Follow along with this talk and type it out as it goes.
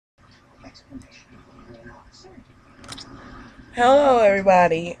Hello,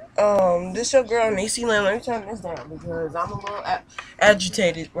 everybody. This your girl, Niecy Lynn. Let me turn this down because I'm a little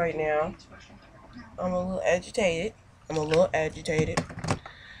agitated right now. I'm a little agitated. I'm a little agitated.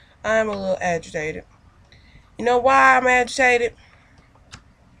 I'm a little agitated. You know why I'm agitated?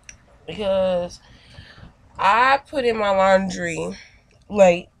 Because I put in my laundry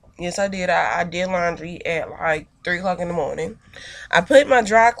late. Yes, I did. I did laundry at like 3 o'clock in the morning. I put my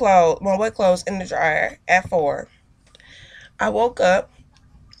wet clothes in the dryer at 4. I woke up.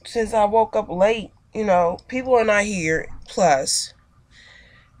 Since I woke up late, people are not here. Plus,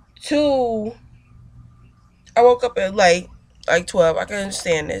 2, I woke up at late, like 12. I can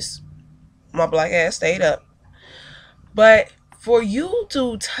understand this. My black ass stayed up. But for you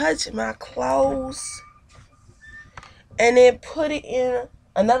to touch my clothes and then put it in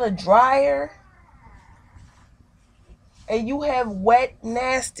another dryer, and you have wet,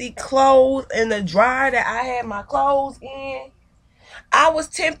 nasty clothes in the dryer that I had my clothes in, I was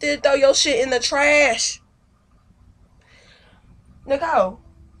tempted to throw your shit in the trash. Nicole,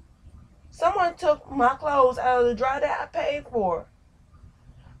 someone took my clothes out of the dryer that I paid for.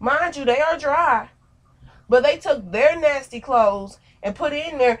 Mind you, they are dry. But they took their nasty clothes and put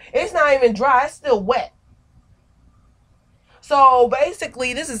it in there. It's not even dry. It's still wet. So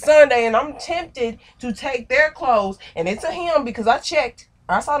basically, this is Sunday, and I'm tempted to take their clothes. And it's a him because I checked.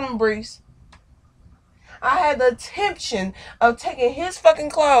 I saw them briefs. I had the temptation of taking his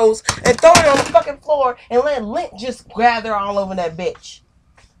fucking clothes and throwing it on the fucking floor and letting lint just gather all over that bitch.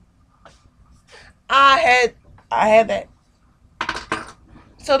 I had that.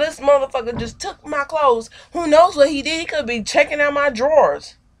 So this motherfucker just took my clothes. Who knows what he did? He could be checking out my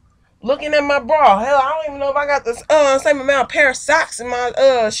drawers, looking at my bra. Hell, I don't even know if I got the same amount of pair of socks in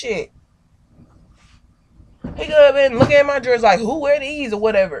my shit. He could have been looking at my drawers like, who wear these or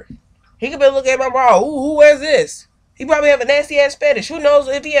whatever. He could be looking at my bra. Who wears this? He probably have a nasty ass fetish. Who knows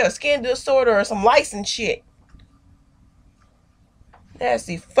if he have a skin disorder or some license shit.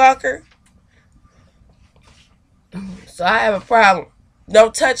 Nasty fucker. So I have a problem.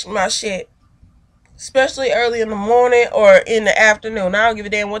 Don't touch my shit. Especially early in the morning or in the afternoon. I don't give a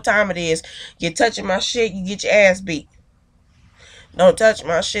damn what time it is. You're touching my shit, you get your ass beat. Don't touch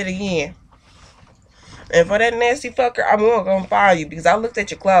my shit again. And for that nasty fucker, I'm gonna fire you because I looked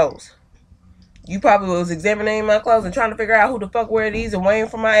at your clothes. You probably was examining my clothes and trying to figure out who the fuck wear these and waiting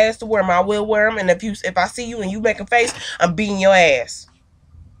for my ass to wear them. I will wear them, and if I see you and you make a face, I'm beating your ass.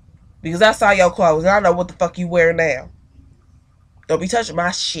 Because I saw your clothes and I know what the fuck you wear now. Don't be touching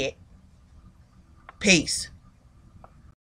my shit. Peace.